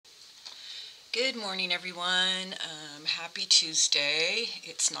Good morning, everyone. Happy Tuesday.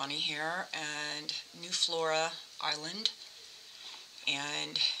 It's Nani here, and New Flora Island,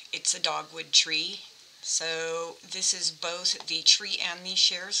 and it's a dogwood tree. So this is both the tree and the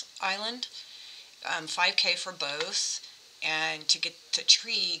shears island. 5K for both, and to get to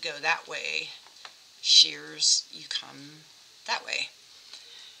tree, go that way. Shears, you come that way.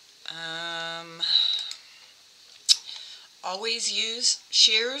 Always use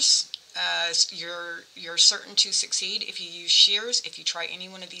shears. You're certain to succeed if you use shears. If you try any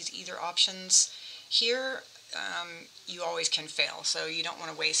one of these either options here, you always can fail. So you don't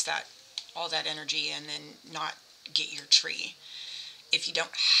want to waste all that energy and then not get your tree. If you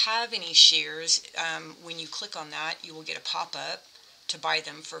don't have any shears, when you click on that, you will get a pop-up to buy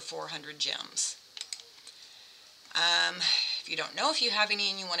them for 400 gems. If you don't know if you have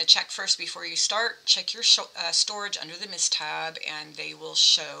any and you want to check first before you start, check your storage under the MISC tab and they will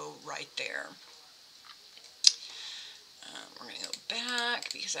show right there. We're going to go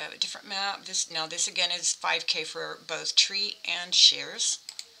back because I have a different map. Now this again is 5K for both tree and shears.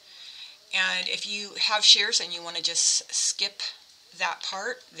 And if you have shears and you want to just skip that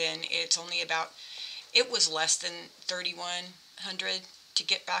part, then it's only it was less than 3,100 to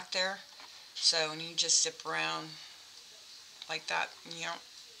get back there. So when you just zip around like that,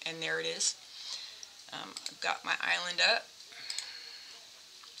 and there it is. I've got my island up.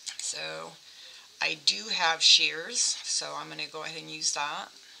 So I do have shears, so I'm going to go ahead and use that.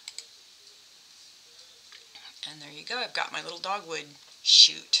 And there you go. I've got my little dogwood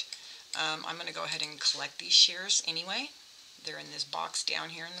shoot. I'm going to go ahead and collect these shears anyway. They're in this box down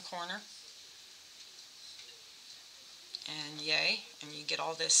here in the corner. And yay, and you get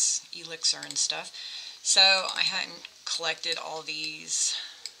all this elixir and stuff. So I hadn't collected all these.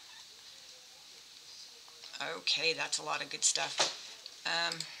 Okay, that's a lot of good stuff.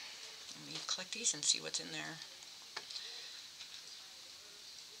 Let me collect these and see what's in there.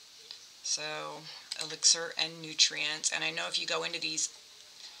 So elixir and nutrients, and I know if you go into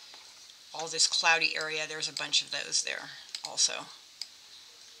all this cloudy area, there's a bunch of those there also.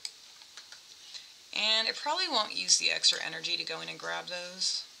 And it probably won't use the extra energy to go in and grab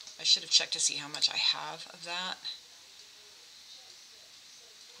those. I should have checked to see how much I have of that.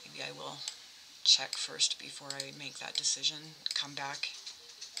 Maybe I will check first before I make that decision. Come back.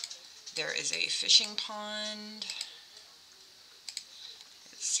 There is a fishing pond.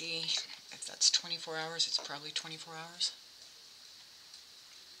 Let's see if that's 24 hours. It's probably 24 hours.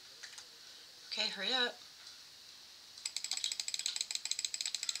 Okay, hurry up.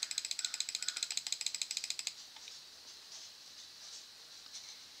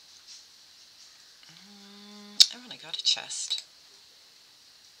 I've only got a chest.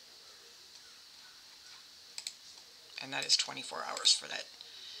 And that is 24 hours for that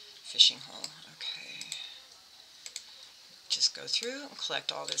fishing hole. Okay. Just go through and collect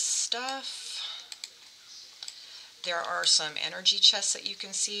all this stuff. There are some energy chests that you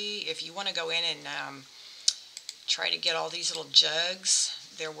can see. If you want to go in and try to get all these little jugs,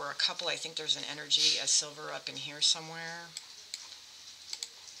 there were a couple. I think there's a silver up in here somewhere.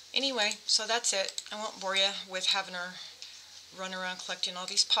 Anyway, so that's it. I won't bore you with having her run around collecting all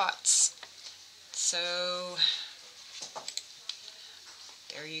these pots. So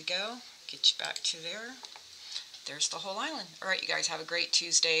there you go. Get you back to there. There's the whole island. Alright, you guys have a great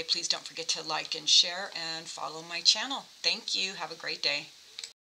Tuesday. Please don't forget to like and share and follow my channel. Thank you. Have a great day.